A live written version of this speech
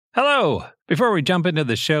Hello! Before we jump into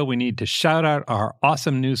the show, we need to shout out our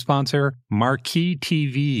awesome new sponsor, Marquee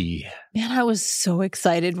TV. Man, I was so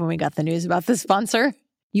excited when we got the news about this sponsor.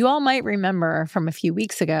 You all might remember from a few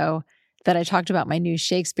weeks ago that I talked about my new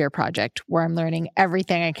Shakespeare project, where I'm learning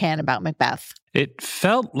everything I can about Macbeth. It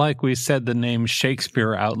felt like we said the name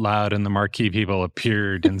Shakespeare out loud and the Marquee people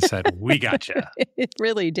appeared and said, we gotcha. It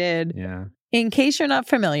really did. Yeah. In case you're not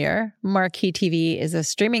familiar, Marquee TV is a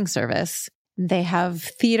streaming service. They have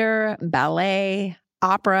theater, ballet,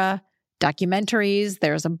 opera, documentaries.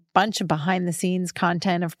 There's a bunch of behind-the-scenes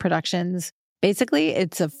content of productions. Basically,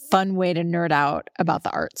 it's a fun way to nerd out about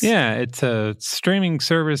the arts. Yeah, it's a streaming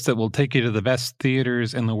service that will take you to the best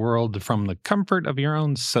theaters in the world from the comfort of your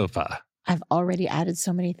own sofa. I've already added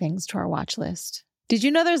so many things to our watch list. Did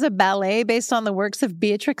you know there's a ballet based on the works of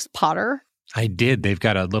Beatrix Potter? I did. They've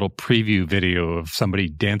got a little preview video of somebody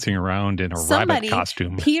dancing around in a rabbit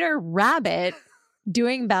costume. Peter Rabbit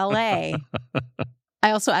doing ballet.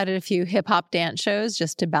 I also added a few hip-hop dance shows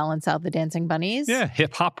just to balance out the dancing bunnies. Yeah,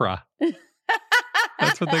 hip-hopera.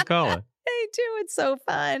 That's what they call it. They do. It's so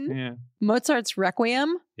fun. Yeah. Mozart's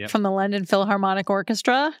Requiem from the London Philharmonic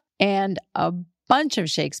Orchestra and a bunch of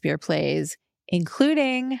Shakespeare plays,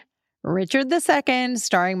 including Richard II,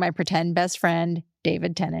 starring my pretend best friend,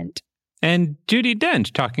 David Tennant. And Judi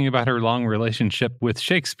Dench talking about her long relationship with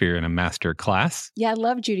Shakespeare in a master class. Yeah, I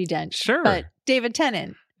love Judi Dench. Sure. But David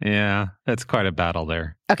Tennant. Yeah, that's quite a battle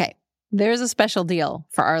there. Okay, there's a special deal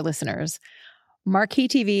for our listeners. Marquee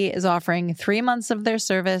TV is offering 3 months of their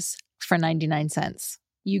service for 99 cents.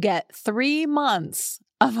 You get 3 months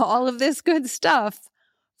of all of this good stuff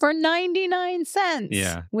for 99 cents.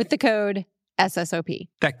 Yeah. With the code SSOP.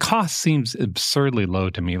 That cost seems absurdly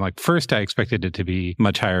low to me. Like, first, I expected it to be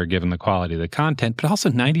much higher given the quality of the content, but also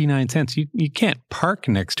 99 cents. You can't park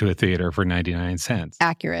next to a theater for 99 cents.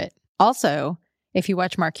 Accurate. Also, if you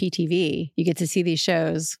watch Marquee TV, you get to see these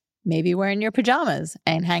shows maybe wearing your pajamas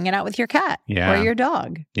and hanging out with your cat or your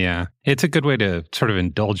dog. Yeah. It's a good way to sort of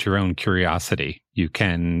indulge your own curiosity. You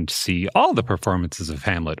can see all the performances of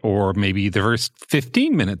Hamlet, or maybe the first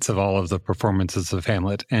 15 minutes of all of the performances of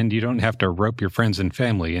Hamlet, and you don't have to rope your friends and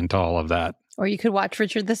family into all of that. Or you could watch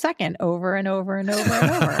Richard II over and over and over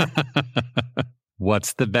and over.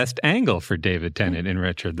 What's the best angle for David Tennant in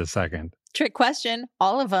Richard II? Trick question.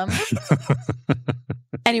 All of them.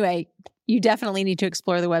 Anyway, you definitely need to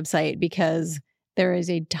explore the website because there is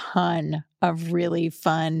a ton of really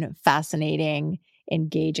fun, fascinating,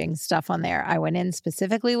 engaging stuff on there. I went in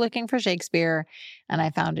specifically looking for Shakespeare, and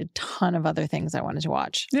I found a ton of other things I wanted to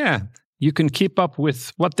watch. Yeah. You can keep up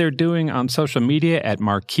with what they're doing on social media at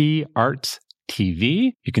Marquee Arts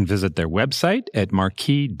TV. You can visit their website at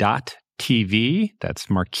marquee.tv. That's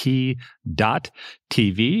marquee.tv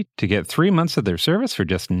to get 3 months of their service for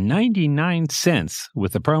just 99 cents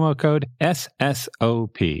with the promo code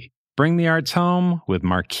SSOP. Bring the arts home with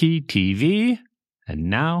Marquee TV. And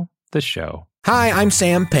now, the show. Hi, I'm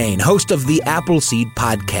Sam Payne, host of the Appleseed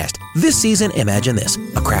Podcast. This season, imagine this: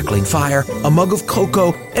 a crackling fire, a mug of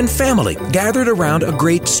cocoa, and family gathered around a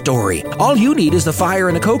great story. All you need is the fire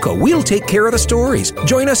and the cocoa. We'll take care of the stories.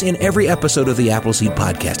 Join us in every episode of the Appleseed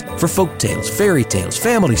Podcast for folk tales, fairy tales,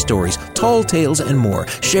 family stories, tall tales, and more,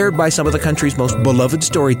 shared by some of the country's most beloved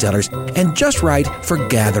storytellers, and just right for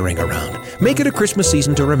gathering around. Make it a Christmas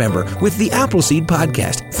season to remember with the Appleseed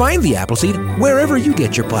Podcast. Find the Appleseed wherever you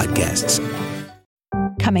get your podcasts.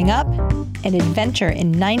 Coming up, an adventure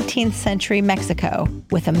in 19th century Mexico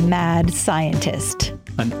with a mad scientist.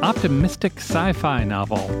 An optimistic sci-fi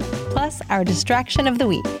novel. Plus, our distraction of the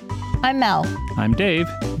week. I'm Mel. I'm Dave.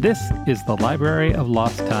 This is the Library of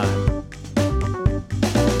Lost Time.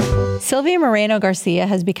 Silvia Moreno Garcia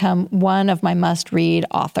has become one of my must-read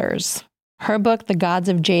authors. Her book, The Gods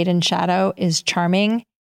of Jade and Shadow, is charming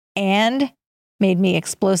and made me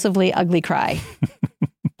explosively ugly cry.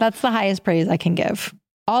 That's the highest praise I can give.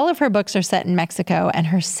 All of her books are set in Mexico, and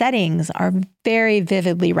her settings are very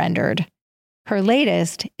vividly rendered. Her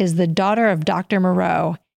latest is The Daughter of Dr.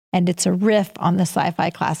 Moreau, and it's a riff on the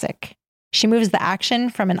sci-fi classic. She moves the action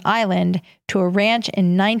from an island to a ranch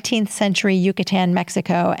in 19th century Yucatan,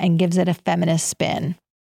 Mexico, and gives it a feminist spin.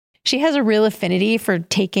 She has a real affinity for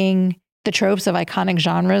taking the tropes of iconic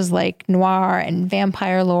genres like noir and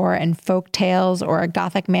vampire lore and folk tales or a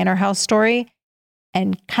Gothic manor house story,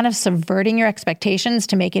 and kind of subverting your expectations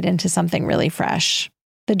to make it into something really fresh.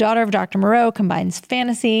 The Daughter of Dr. Moreau combines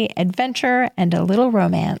fantasy, adventure, and a little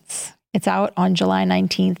romance. It's out on July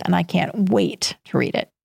 19th, and I can't wait to read it.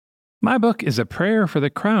 My book is A Prayer for the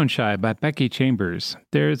Crown Shy by Becky Chambers.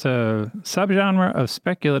 There's a subgenre of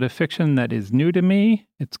speculative fiction that is new to me.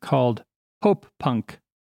 It's called hope punk.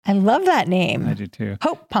 I love that name. I do too.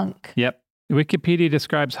 Hope Punk. Yep. Wikipedia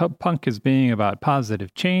describes Hope Punk as being about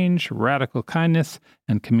positive change, radical kindness,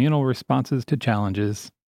 and communal responses to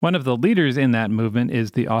challenges. One of the leaders in that movement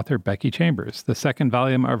is the author Becky Chambers. The second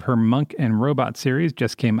volume of her Monk and Robot series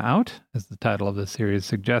just came out. As the title of the series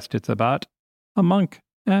suggests, it's about a monk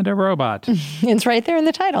and a robot. It's right there in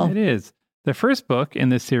the title. It is. The first book in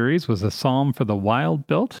this series was a psalm for the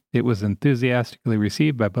wild-built. It was enthusiastically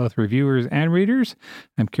received by both reviewers and readers.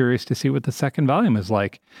 I'm curious to see what the second volume is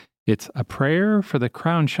like. It's A Prayer for the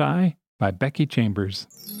Crown Shy by Becky Chambers.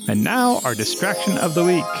 And now, our distraction of the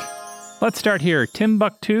week. Let's start here.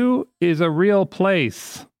 Timbuktu is a real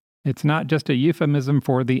place. It's not just a euphemism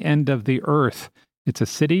for the end of the earth. It's a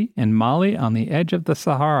city in Mali on the edge of the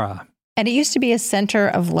Sahara. And it used to be a center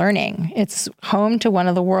of learning. It's home to one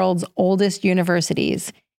of the world's oldest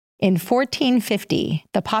universities. In 1450,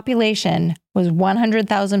 the population was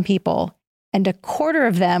 100,000 people, and a quarter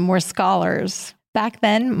of them were scholars. Back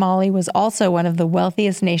then, Mali was also one of the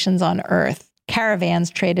wealthiest nations on earth.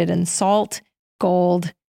 Caravans traded in salt,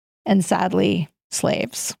 gold, and sadly,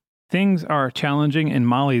 slaves. Things are challenging in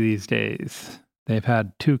Mali these days. They've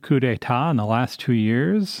had 2 coups d'etat in the last 2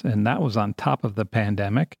 years, and that was on top of the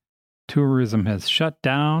pandemic. Tourism has shut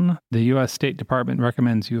down. The U.S. State Department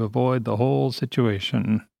recommends you avoid the whole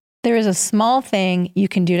situation. There is a small thing you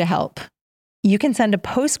can do to help. You can send a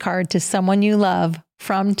postcard to someone you love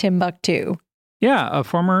from Timbuktu. Yeah, a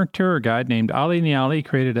former tour guide named Ali Niali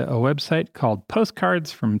created a website called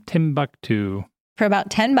Postcards from Timbuktu. For about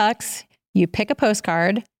 $10, you pick a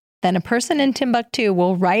postcard, then a person in Timbuktu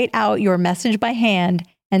will write out your message by hand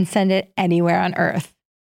and send it anywhere on earth.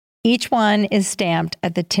 Each one is stamped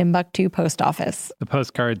at the Timbuktu post office. The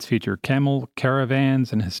postcards feature camel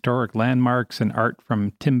caravans and historic landmarks and art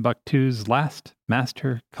from Timbuktu's last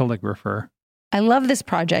master calligrapher. I love this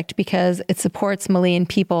project because it supports Malian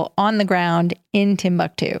people on the ground in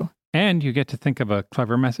Timbuktu. And you get to think of a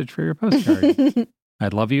clever message for your postcard.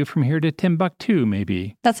 I'd love you from here to Timbuktu,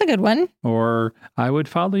 maybe. That's a good one. Or I would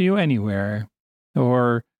follow you anywhere.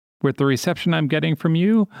 Or with the reception I'm getting from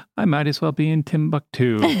you, I might as well be in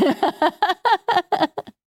Timbuktu.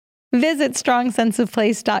 Visit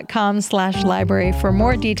strongsenseofplace.com/library for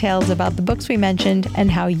more details about the books we mentioned and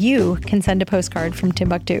how you can send a postcard from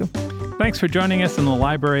Timbuktu. Thanks for joining us in the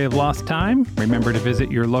Library of Lost Time. Remember to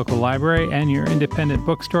visit your local library and your independent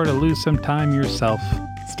bookstore to lose some time yourself.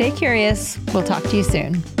 Stay curious. We'll talk to you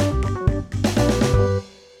soon.